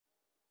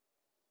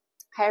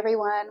Hi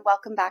everyone,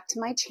 welcome back to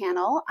my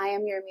channel. I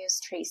am your Muse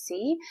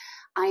Traci.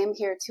 I am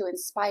here to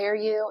inspire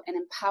you and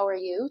empower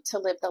you to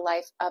live the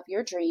life of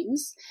your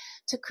dreams,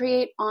 to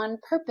create on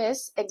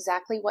purpose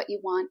exactly what you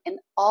want in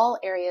all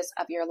areas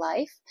of your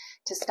life,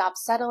 to stop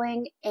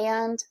settling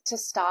and to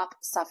stop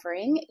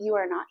suffering. You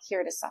are not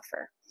here to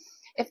suffer.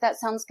 If that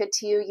sounds good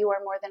to you, you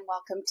are more than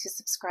welcome to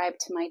subscribe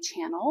to my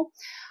channel.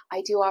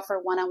 I do offer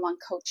one-on-one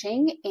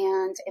coaching,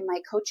 and in my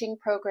coaching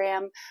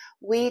program,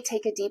 we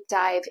take a deep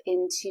dive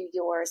into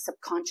your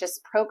subconscious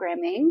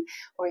programming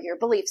or your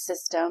belief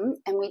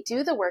system, and we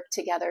do the work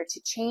together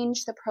to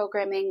change the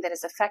programming that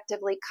is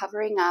effectively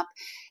covering up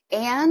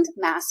and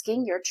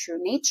masking your true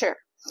nature.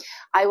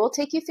 I will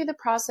take you through the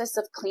process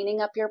of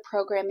cleaning up your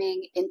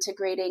programming,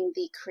 integrating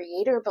the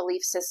creator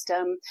belief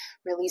system,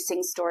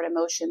 releasing stored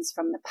emotions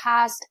from the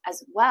past,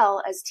 as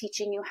well as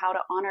teaching you how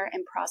to honor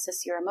and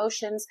process your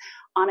emotions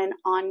on an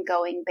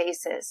ongoing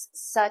basis.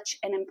 Such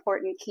an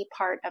important key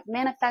part of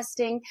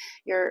manifesting.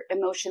 Your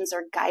emotions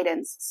are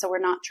guidance, so we're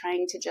not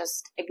trying to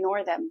just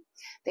ignore them.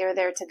 They're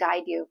there to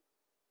guide you.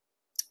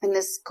 In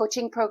this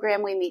coaching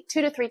program, we meet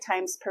 2 to 3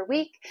 times per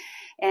week.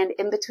 And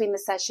in between the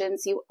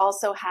sessions, you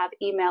also have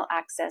email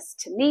access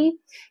to me.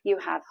 You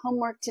have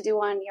homework to do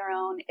on your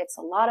own. It's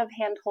a lot of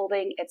hand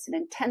holding. It's an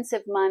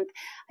intensive month.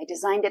 I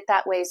designed it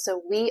that way.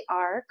 So we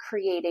are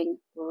creating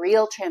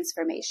real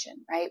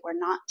transformation, right? We're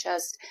not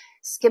just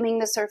skimming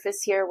the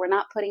surface here. We're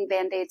not putting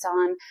band-aids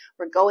on.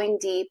 We're going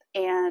deep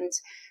and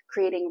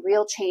creating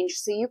real change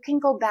so you can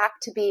go back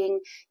to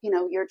being,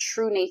 your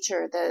true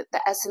nature, the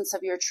essence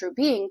of your true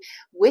being,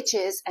 which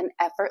is an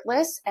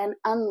effortless and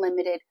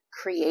unlimited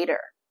creator.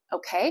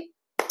 Okay?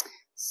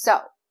 So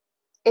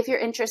if you're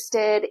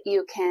interested,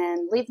 you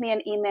can leave me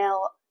an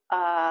email,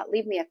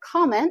 leave me a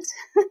comment,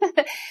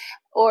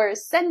 or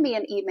send me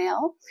an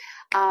email,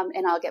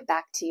 and I'll get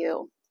back to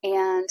you.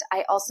 And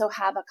I also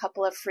have a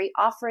couple of free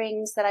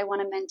offerings that I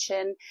want to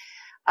mention.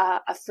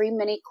 A free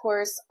mini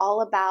course all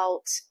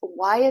about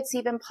why it's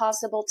even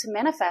possible to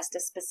manifest a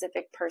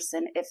specific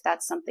person if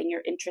that's something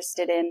you're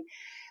interested in.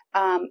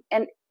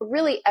 And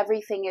really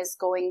everything is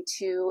going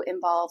to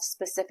involve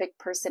specific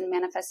person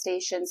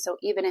manifestation. So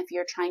even if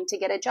you're trying to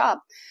get a job,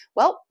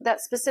 well,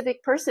 that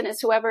specific person is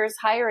whoever is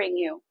hiring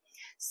you.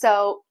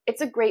 So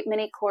it's a great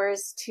mini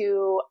course.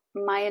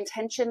 My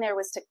intention there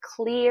was to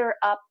clear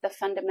up the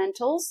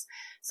fundamentals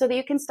so that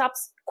you can stop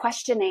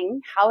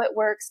questioning how it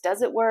works.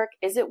 Does it work?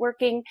 Is it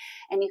working?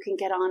 And you can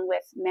get on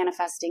with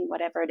manifesting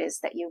whatever it is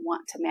that you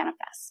want to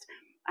manifest.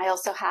 I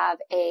also have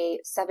a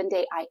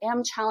 7-day I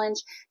am challenge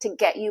to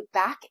get you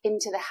back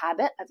into the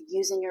habit of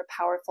using your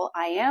powerful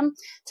I am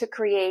to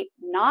create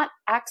not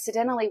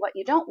accidentally what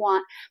you don't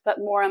want, but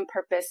more on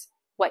purpose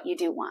what you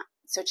do want.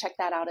 So check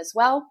that out as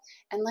well.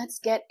 And let's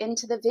get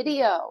into the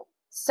video.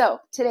 So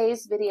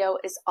today's video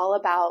is all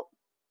about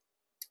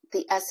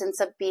the essence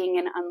of being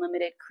an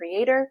unlimited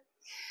creator.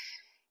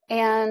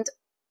 And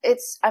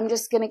I'm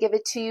just going to give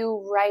it to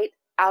you right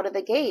out of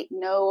the gate.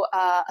 No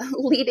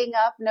leading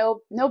up,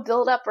 no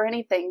build up or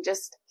anything.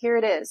 Just here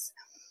it is.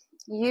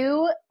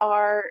 You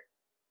are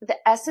the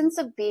essence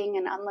of being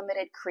an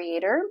unlimited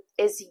creator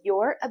is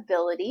your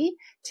ability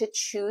to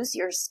choose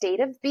your state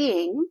of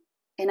being.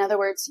 In other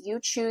words, you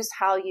choose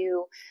how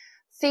you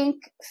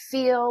think,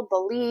 feel,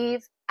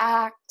 believe,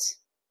 act.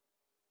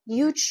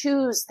 You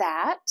choose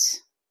that.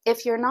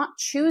 If you're not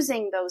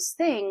choosing those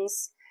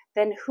things,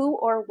 then who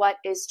or what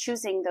is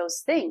choosing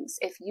those things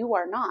if you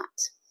are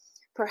not?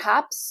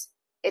 Perhaps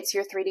it's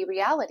your 3D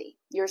reality,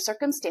 your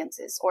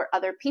circumstances, or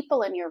other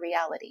people in your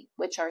reality,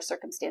 which are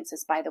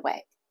circumstances, by the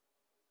way.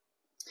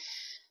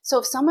 So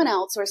if someone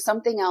else or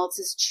something else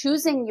is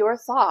choosing your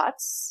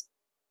thoughts,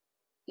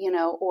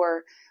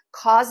 or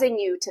causing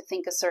you to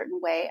think a certain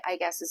way, I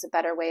guess is a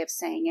better way of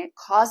saying it,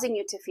 causing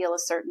you to feel a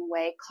certain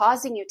way,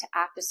 causing you to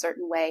act a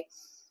certain way,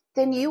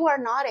 then you are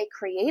not a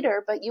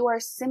creator, but you are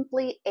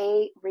simply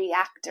a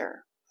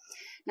reactor.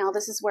 Now,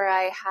 this is where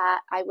I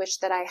wish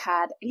that I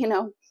had,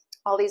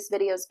 all these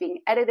videos being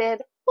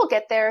edited. We'll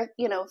get there.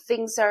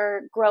 Things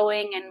are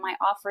growing and my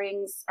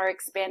offerings are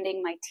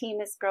expanding. My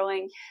team is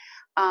growing.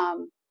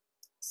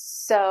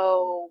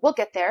 So we'll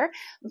get there.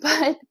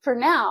 But for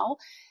now,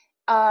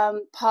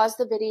 pause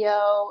the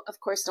video. Of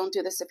course, don't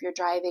do this if you're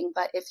driving,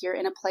 but if you're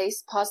in a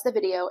place, pause the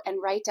video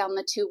and write down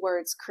the 2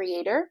 words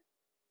creator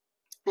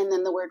and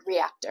then the word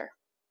reactor.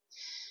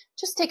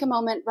 Just take a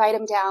moment, write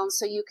them down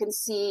so you can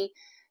see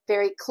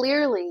very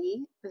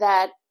clearly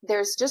that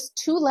there's just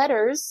 2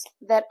 letters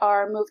that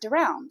are moved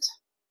around.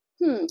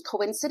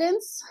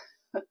 Coincidence?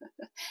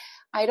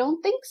 I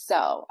don't think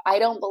so. I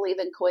don't believe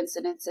in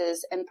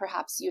coincidences, and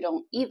perhaps you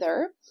don't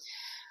either.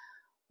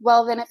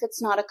 Well, then if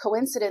it's not a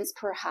coincidence,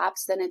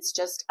 perhaps then it's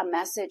just a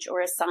message or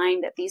a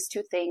sign that these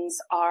 2 things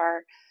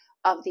are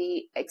of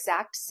the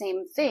exact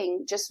same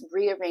thing, just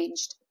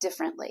rearranged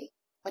differently.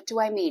 What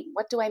do I mean?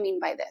 What do I mean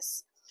by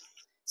this?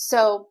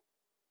 So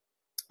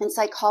in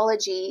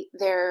psychology,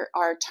 there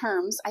are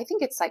terms, I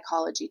think it's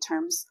psychology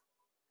terms.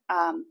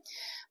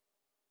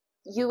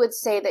 You would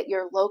say that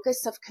your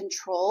locus of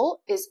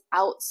control is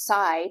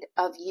outside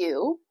of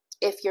you,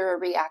 if you're a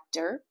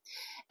reactor.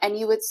 And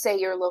you would say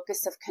your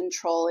locus of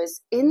control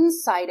is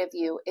inside of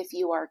you if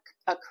you are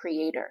a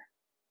creator,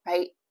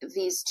 right?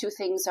 These two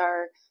things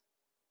are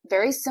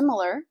very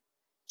similar,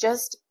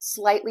 just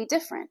slightly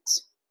different.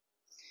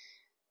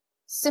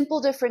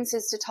 Simple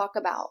differences to talk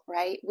about,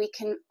 right? We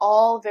can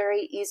all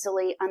very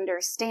easily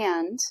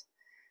understand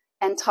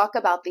and talk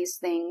about these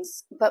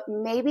things, but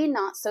maybe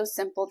not so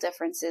simple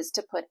differences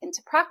to put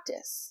into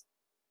practice,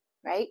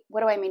 right?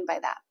 What do I mean by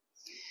that?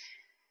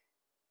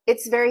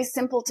 It's very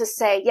simple to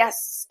say,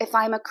 yes, if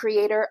I'm a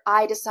creator,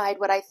 I decide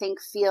what I think,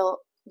 feel,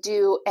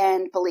 do,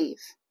 and believe.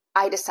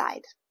 I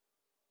decide.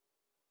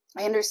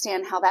 I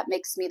understand how that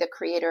makes me the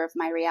creator of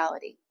my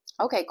reality.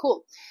 Okay,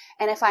 cool.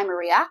 And if I'm a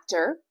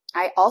reactor,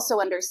 I also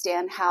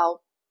understand how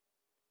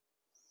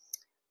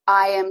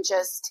I am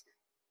just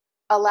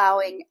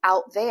allowing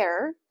out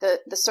there the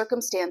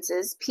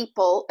circumstances,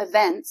 people,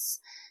 events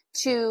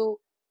to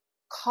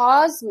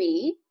cause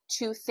me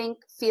to think,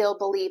 feel,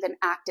 believe, and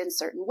act in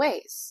certain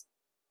ways,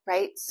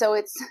 right? So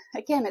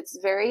it's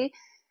very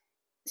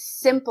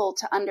simple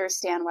to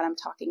understand what I'm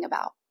talking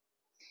about.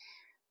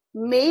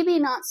 Maybe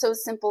not so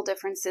simple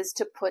differences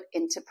to put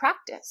into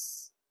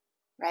practice,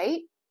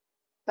 right?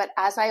 But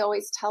as I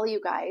always tell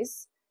you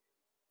guys,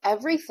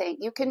 everything,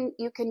 you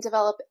can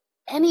develop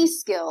any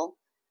skill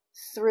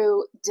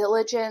through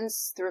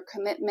diligence, through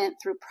commitment,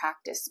 through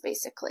practice,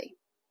 basically.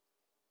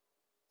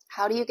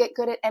 How do you get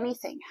good at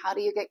anything? How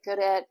do you get good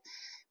at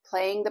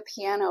playing the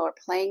piano or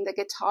playing the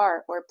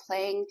guitar or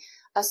playing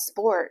a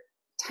sport,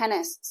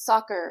 tennis,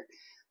 soccer?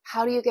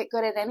 How do you get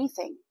good at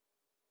anything?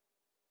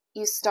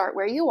 You start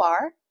where you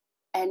are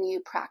and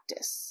you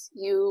practice.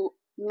 You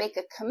make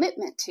a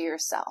commitment to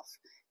yourself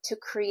to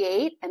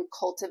create and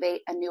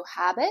cultivate a new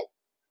habit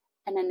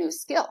and a new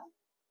skill.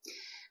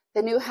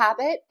 The new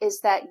habit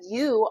is that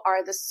you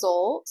are the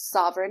sole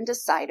sovereign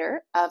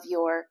decider of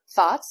your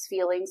thoughts,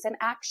 feelings, and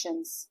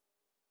actions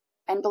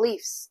and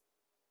beliefs.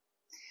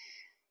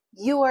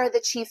 You are the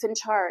chief in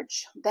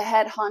charge, the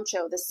head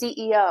honcho, the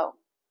CEO.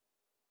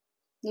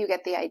 You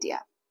get the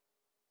idea.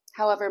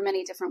 However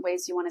many different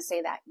ways you want to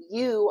say that.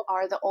 You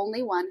are the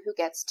only one who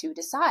gets to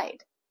decide.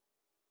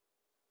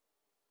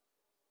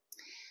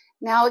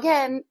 Now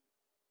again,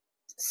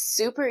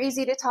 super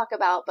easy to talk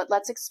about, but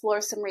let's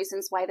explore some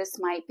reasons why this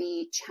might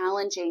be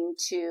challenging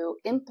to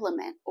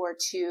implement or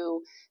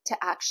to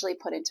actually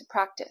put into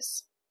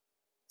practice.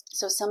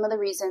 So some of the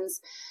reasons,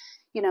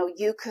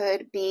 you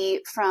could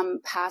be from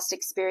past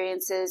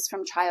experiences,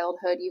 from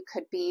childhood. You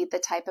could be the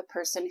type of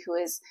person who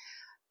is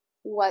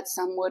what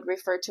some would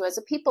refer to as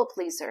a people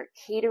pleaser,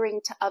 catering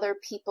to other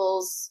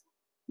people's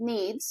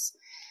needs.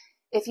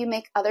 If you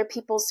make other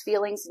people's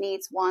feelings,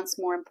 needs, wants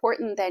more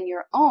important than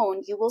your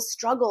own, you will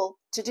struggle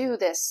to do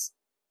this,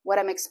 what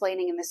I'm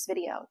explaining in this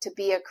video, to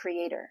be a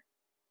creator.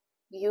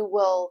 You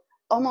will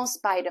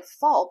almost by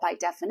default, by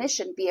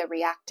definition, be a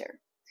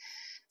reactor.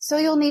 So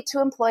you'll need to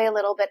employ a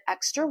little bit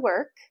extra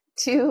work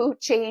to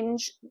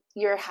change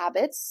your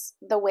habits,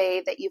 the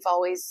way that you've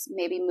always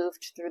maybe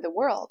moved through the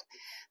world,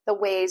 the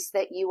ways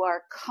that you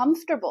are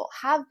comfortable,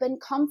 have been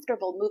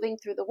comfortable moving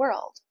through the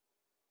world.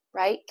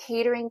 Right?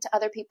 Catering to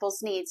other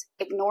people's needs,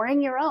 ignoring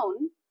your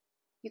own.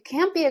 You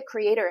can't be a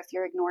creator if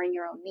you're ignoring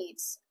your own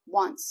needs,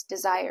 wants,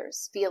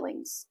 desires,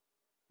 feelings.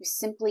 You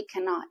simply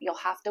cannot. You'll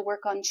have to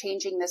work on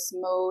changing this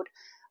mode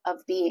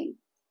of being.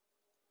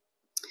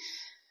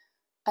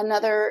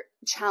 Another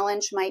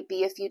challenge might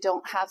be if you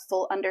don't have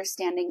full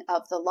understanding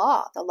of the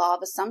law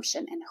of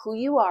assumption, and who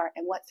you are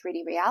and what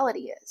 3D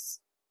reality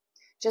is.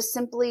 Just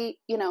simply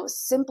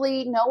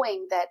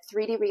knowing that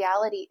 3D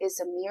reality is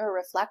a mirror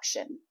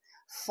reflection,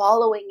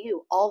 following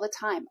you all the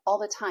time,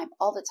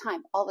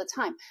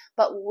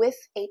 but with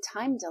a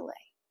time delay,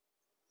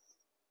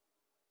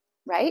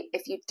 right?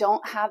 If you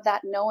don't have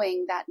that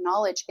knowing, that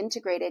knowledge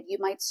integrated, you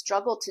might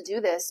struggle to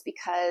do this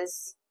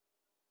because,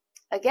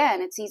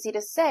 again, it's easy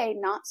to say,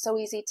 not so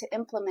easy to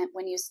implement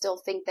when you still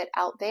think that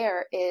out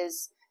there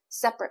is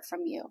separate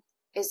from you,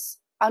 is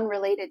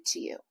unrelated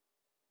to you.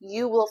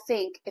 You will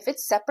think if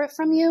it's separate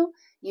from you,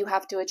 you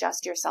have to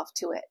adjust yourself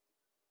to it.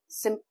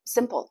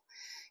 Simple.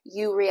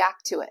 You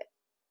react to it.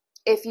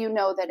 If you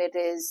know that it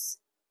is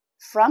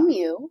from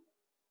you,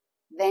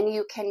 then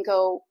you can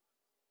go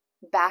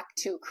back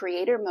to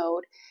creator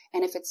mode.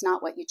 And if it's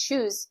not what you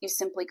choose, you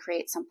simply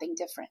create something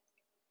different.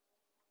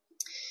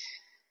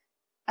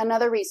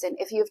 Another reason,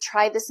 if you've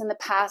tried this in the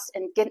past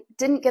and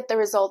didn't get the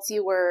results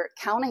you were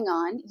counting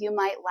on, you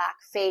might lack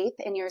faith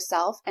in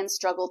yourself and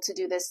struggle to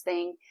do this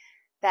thing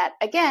that,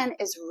 again,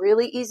 is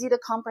really easy to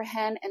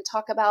comprehend and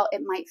talk about.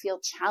 It might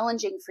feel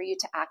challenging for you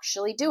to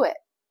actually do it.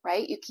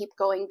 Right? You keep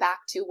going back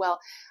to, well,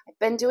 I've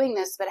been doing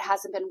this, but it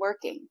hasn't been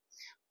working.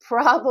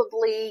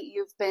 Probably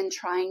you've been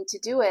trying to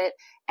do it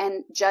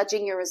and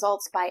judging your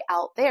results by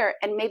out there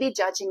and maybe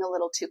judging a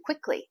little too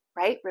quickly,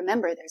 right?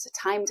 Remember, there's a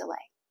time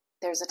delay.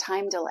 There's a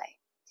time delay.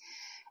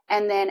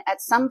 And then at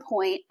some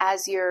point,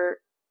 as you're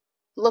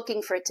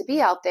looking for it to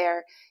be out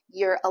there,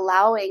 you're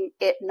allowing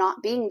it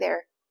not being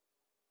there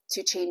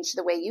to change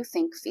the way you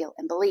think, feel,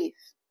 and believe.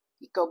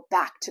 You go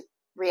back to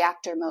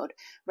reactor mode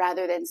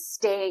rather than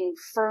staying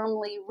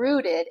firmly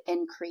rooted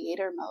in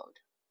creator mode.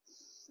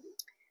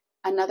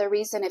 Another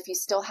reason, if you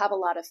still have a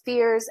lot of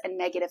fears and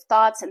negative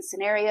thoughts and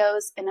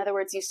scenarios, in other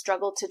words, you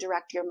struggle to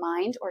direct your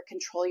mind or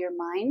control your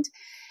mind,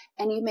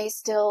 and you may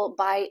still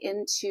buy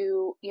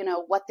into,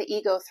 what the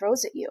ego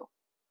throws at you.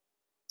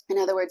 In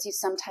other words, you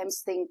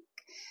sometimes think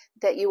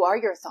that you are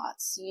your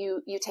thoughts.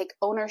 You take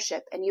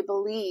ownership and you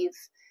believe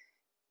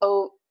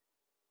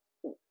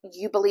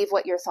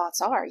what your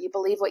thoughts are. You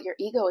believe what your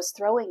ego is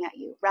throwing at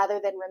you, rather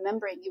than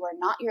remembering you are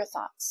not your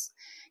thoughts.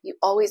 You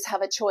always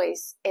have a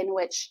choice in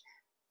which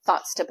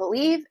thoughts to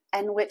believe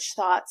and which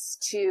thoughts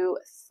to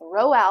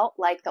throw out,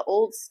 like the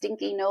old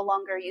stinky, no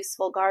longer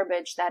useful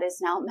garbage that is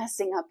now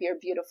messing up your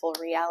beautiful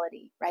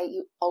reality, right?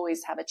 You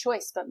always have a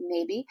choice, but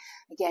maybe,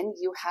 again,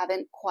 you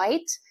haven't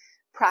quite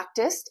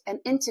practiced and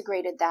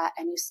integrated that,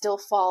 and you still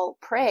fall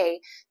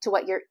prey to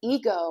what your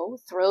ego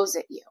throws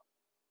at you.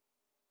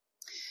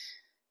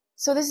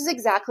 So this is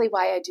exactly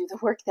why I do the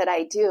work that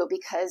I do,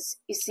 because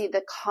you see,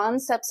 the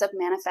concepts of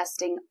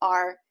manifesting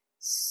are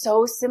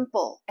so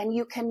simple, and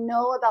you can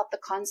know about the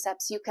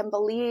concepts. You can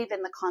believe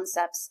in the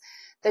concepts.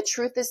 The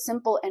truth is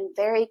simple and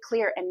very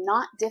clear and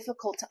not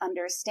difficult to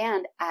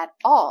understand at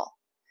all.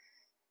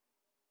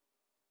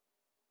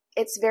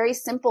 It's very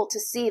simple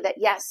to see that,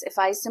 yes, if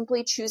I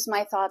simply choose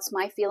my thoughts,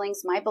 my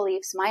feelings, my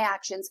beliefs, my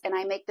actions, and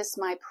I make this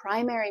my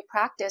primary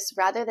practice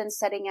rather than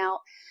setting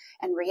out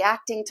and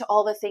reacting to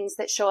all the things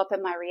that show up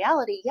in my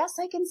reality, yes,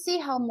 I can see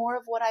how more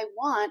of what I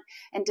want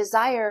and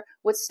desire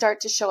would start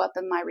to show up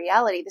in my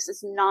reality. This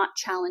is not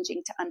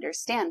challenging to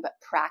understand, but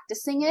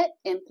practicing it,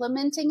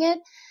 implementing it,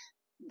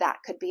 that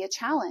could be a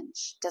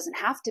challenge. Doesn't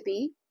have to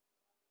be.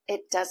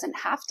 It doesn't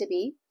have to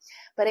be,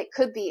 but it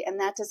could be. And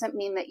that doesn't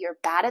mean that you're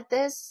bad at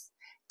this.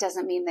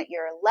 Doesn't mean that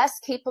you're less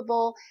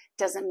capable.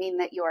 Doesn't mean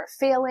that you are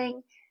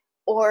failing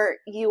or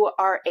you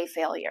are a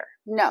failure.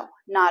 No,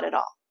 not at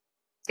all.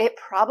 It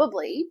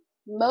probably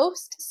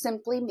most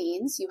simply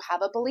means you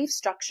have a belief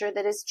structure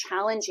that is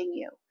challenging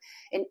you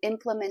in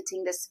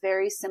implementing this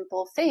very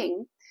simple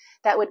thing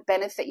that would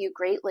benefit you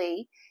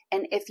greatly.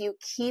 And if you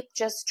keep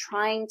just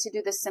trying to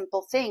do the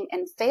simple thing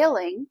and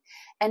failing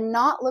and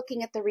not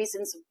looking at the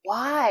reasons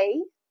why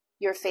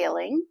you're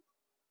failing,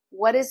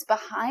 what is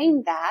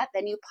behind that,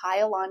 then you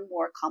pile on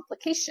more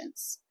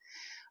complications.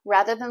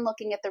 Rather than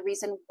looking at the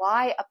reason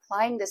why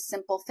applying this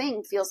simple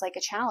thing feels like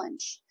a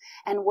challenge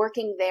and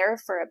working there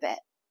for a bit.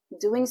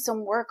 Doing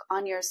some work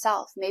on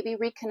yourself, maybe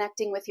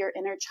reconnecting with your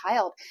inner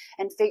child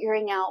and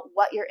figuring out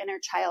what your inner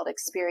child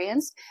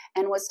experienced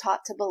and was taught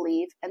to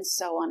believe, and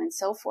so on and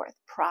so forth,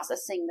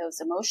 processing those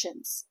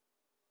emotions.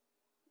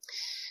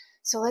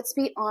 So let's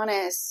be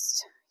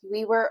honest.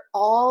 We were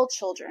all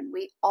children.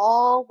 We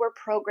all were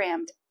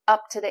programmed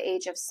up to the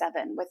age of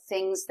 7 with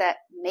things that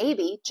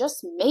maybe,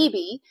 just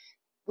maybe,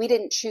 we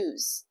didn't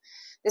choose.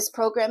 This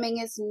programming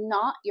is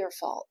not your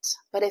fault,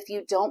 but if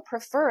you don't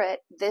prefer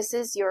it, this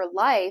is your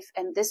life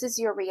and this is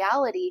your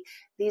reality.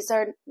 These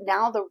are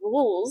now the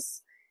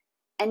rules,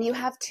 and you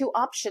have two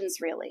options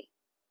really.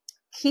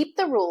 Keep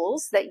the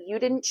rules that you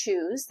didn't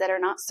choose that are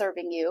not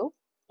serving you,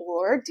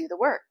 or do the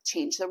work,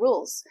 change the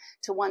rules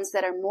to ones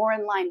that are more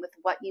in line with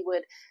what you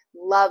would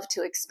love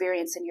to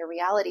experience in your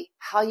reality,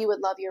 how you would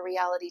love your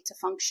reality to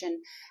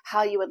function,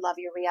 how you would love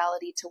your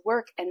reality to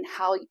work, and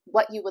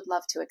what you would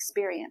love to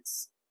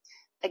experience.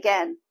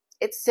 Again,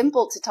 it's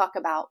simple to talk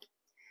about.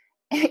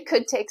 It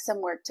could take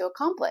some work to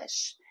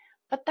accomplish,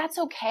 but that's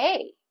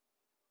okay.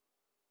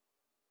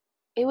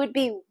 It would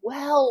be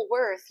well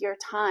worth your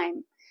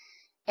time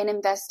in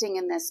investing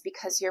in this,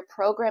 because your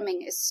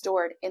programming is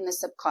stored in the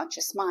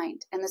subconscious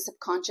mind, and the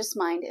subconscious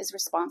mind is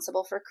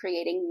responsible for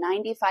creating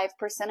 95%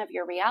 of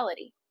your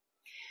reality.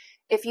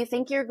 If you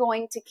think you're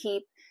going to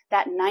keep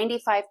that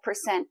 95%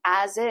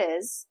 as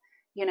is,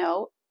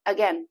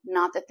 again,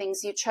 not the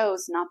things you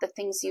chose, not the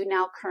things you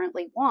now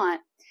currently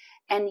want,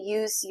 and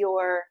use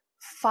your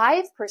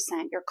 5%,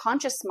 your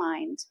conscious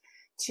mind,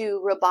 to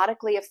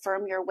robotically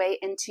affirm your way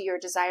into your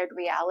desired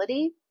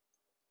reality,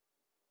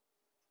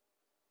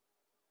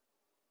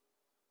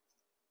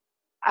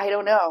 I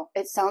don't know.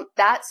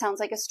 That sounds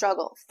like a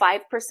struggle. 5%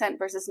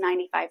 versus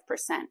 95%.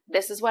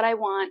 This is what I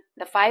want.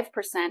 The 5%,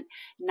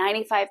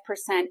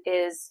 95%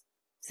 is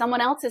someone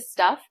else's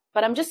stuff,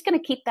 but I'm just going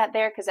to keep that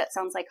there because that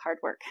sounds like hard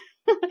work.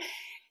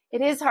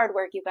 It is hard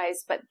work, you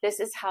guys, but this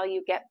is how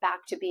you get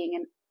back to being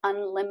an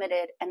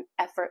unlimited and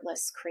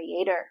effortless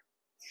creator.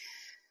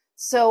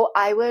 So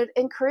I would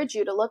encourage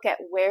you to look at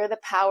where the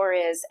power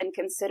is and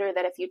consider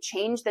that if you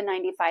change the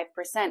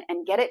 95%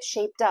 and get it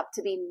shaped up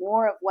to be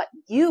more of what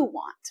you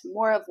want,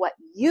 more of what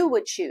you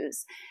would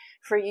choose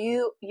for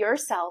you,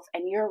 yourself,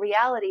 and your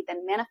reality,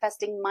 then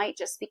manifesting might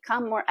just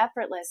become more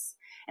effortless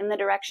in the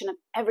direction of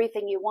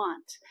everything you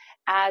want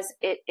as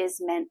it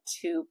is meant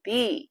to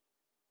be.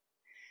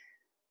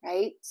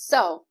 Right?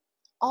 So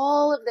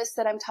all of this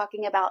that I'm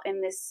talking about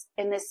in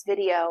this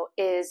video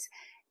is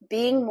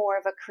being more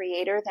of a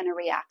creator than a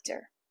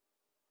reactor.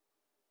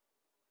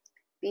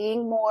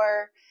 Being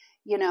more,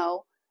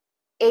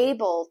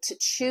 able to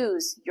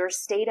choose your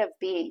state of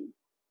being.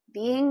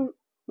 Being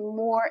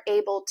more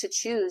able to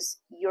choose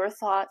your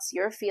thoughts,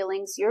 your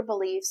feelings, your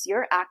beliefs,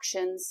 your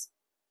actions.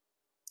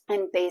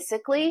 And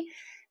basically,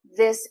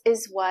 this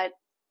is what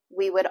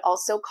we would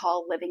also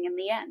call living in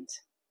the end.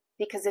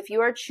 Because if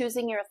you are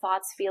choosing your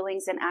thoughts,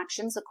 feelings, and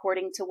actions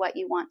according to what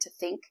you want to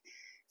think,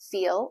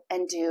 feel,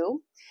 and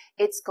do,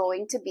 it's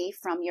going to be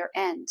from your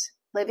end.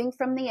 Living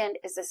from the end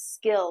is a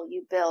skill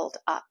you build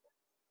up.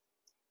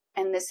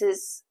 And this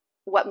is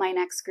what my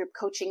next group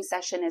coaching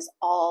session is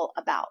all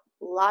about.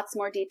 Lots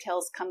more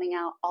details coming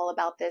out all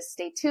about this.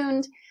 Stay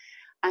tuned.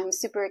 I'm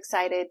super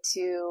excited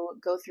to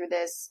go through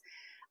this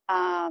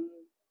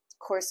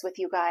course with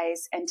you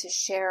guys and to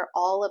share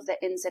all of the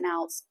ins and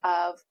outs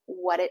of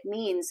what it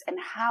means and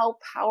how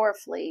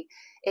powerfully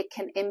it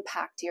can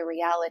impact your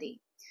reality.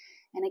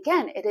 And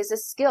again, it is a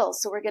skill.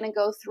 So we're going to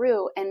go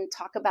through and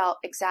talk about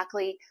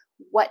exactly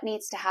what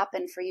needs to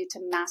happen for you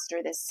to master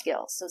this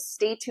skill. So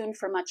stay tuned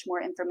for much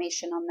more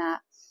information on that.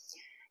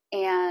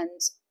 And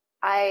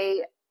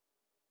I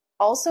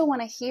also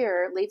want to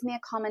hear, leave me a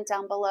comment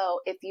down below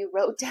if you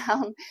wrote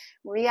down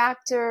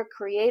reactor,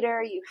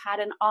 creator, you had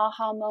an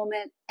aha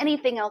moment,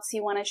 anything else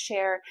you want to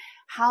share,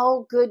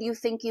 how good you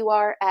think you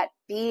are at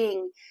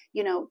being,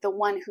 the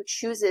one who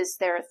chooses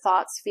their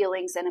thoughts,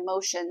 feelings, and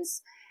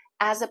emotions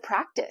as a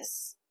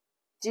practice.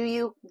 Do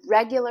you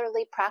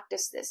regularly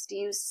practice this? Do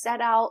you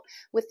set out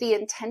with the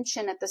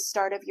intention at the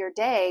start of your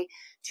day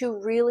to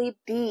really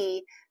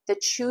be the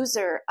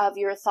chooser of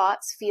your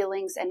thoughts,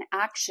 feelings, and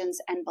actions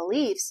and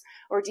beliefs?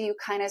 Or do you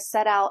kind of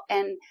set out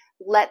and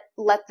let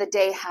the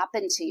day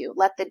happen to you?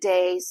 Let the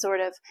day sort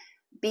of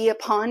be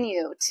upon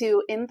you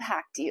to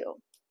impact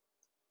you?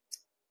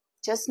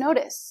 Just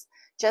notice,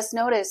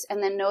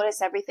 and then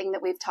notice everything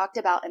that we've talked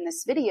about in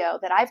this video,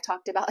 that I've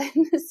talked about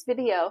in this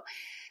video,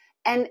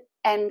 and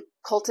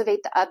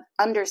cultivate the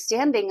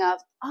understanding of,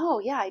 oh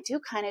yeah, I do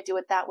kind of do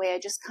it that way. I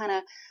just kind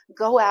of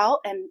go out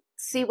and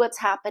see what's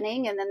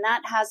happening, and then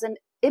that has an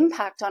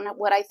impact on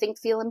what I think,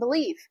 feel, and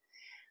believe.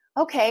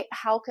 Okay,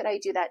 how could I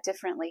do that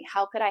differently?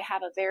 How could I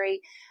have a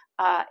very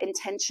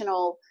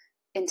intentional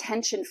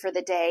intention for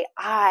the day?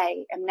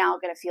 I am now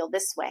going to feel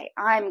this way.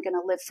 I'm going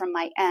to live from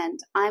my end.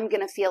 I'm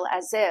going to feel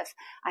as if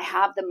I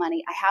have the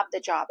money, I have the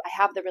job, I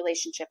have the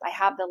relationship, I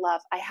have the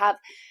love, I have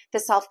the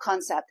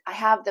self-concept, I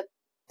have the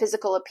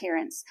physical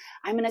appearance.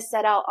 I'm going to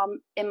set out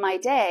in my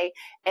day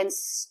and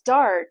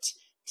start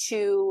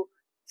to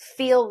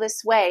feel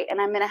this way.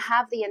 And I'm going to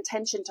have the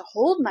intention to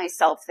hold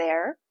myself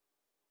there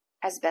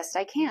as best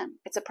I can.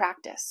 It's a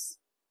practice.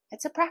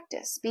 It's a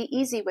practice. Be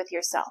easy with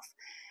yourself.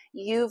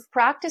 You've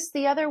practiced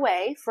the other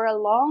way for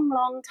a long,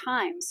 long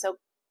time. So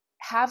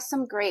have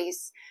some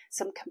grace,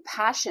 some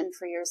compassion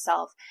for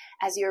yourself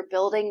as you're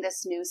building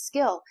this new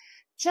skill.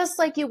 Just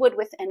like you would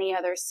with any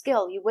other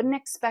skill. You wouldn't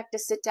expect to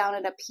sit down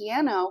at a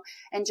piano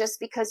and just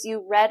because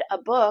you read a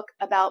book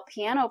about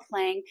piano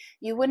playing,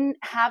 you wouldn't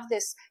have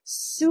this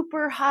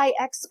super high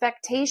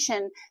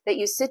expectation that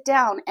you sit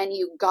down and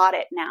you got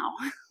it now.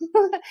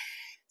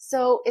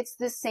 So it's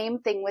the same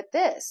thing with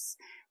this.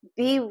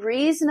 Be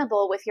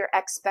reasonable with your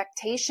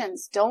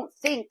expectations. Don't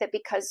think that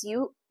because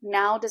you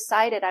now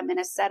decided I'm going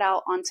to set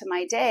out onto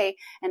my day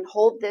and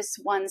hold this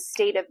one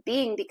state of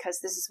being because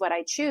this is what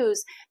I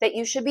choose, that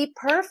you should be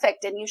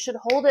perfect and you should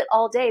hold it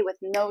all day with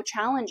no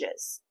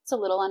challenges. It's a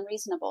little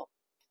unreasonable.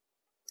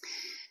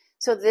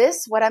 So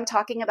what I'm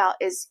talking about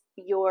is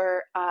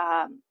your,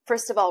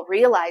 first of all,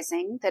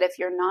 realizing that if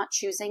you're not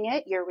choosing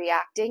it, you're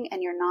reacting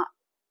and you're not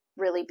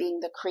really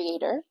being the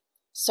creator.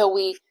 So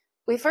we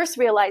first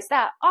realize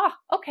that,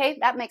 okay,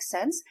 that makes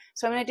sense.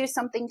 So I'm going to do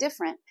something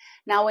different.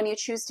 Now, when you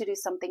choose to do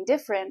something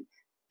different,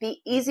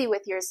 be easy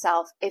with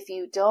yourself. If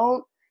you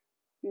don't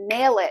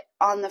nail it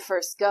on the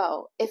first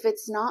go, if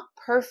it's not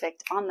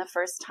perfect on the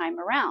first time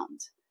around,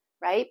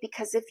 right?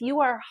 Because if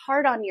you are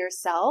hard on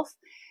yourself,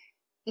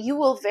 you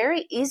will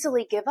very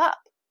easily give up.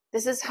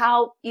 This is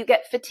how you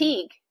get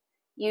fatigue.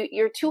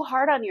 You're too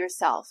hard on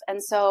yourself.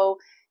 And so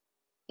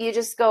you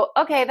just go,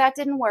 okay, that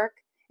didn't work.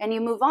 And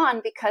you move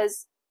on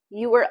because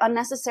you were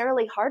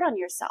unnecessarily hard on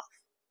yourself.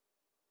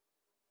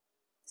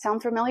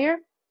 Sound familiar?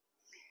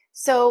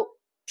 So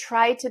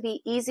try to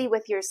be easy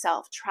with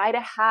yourself. Try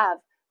to have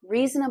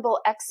reasonable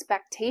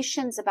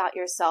expectations about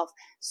yourself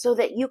so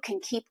that you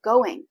can keep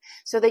going,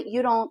 so that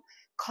you don't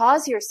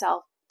cause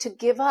yourself to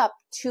give up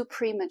too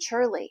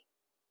prematurely.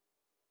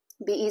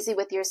 Be easy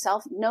with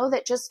yourself. Know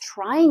that just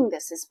trying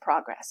this is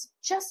progress.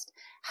 Just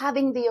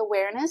having the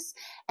awareness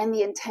and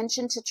the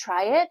intention to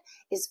try it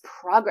is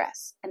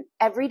progress. And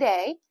every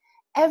day,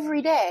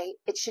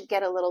 it should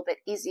get a little bit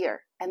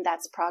easier, and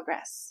that's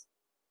progress.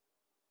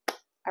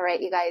 All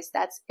right, you guys,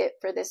 that's it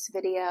for this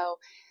video.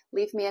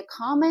 Leave me a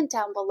comment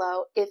down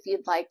below if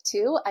you'd like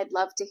to. I'd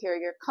love to hear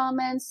your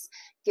comments.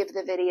 Give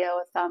the video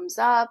a thumbs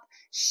up.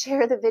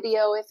 Share the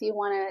video if you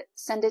want to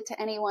send it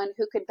to anyone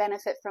who could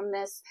benefit from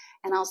this,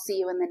 and I'll see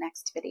you in the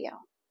next video.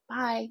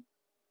 Bye.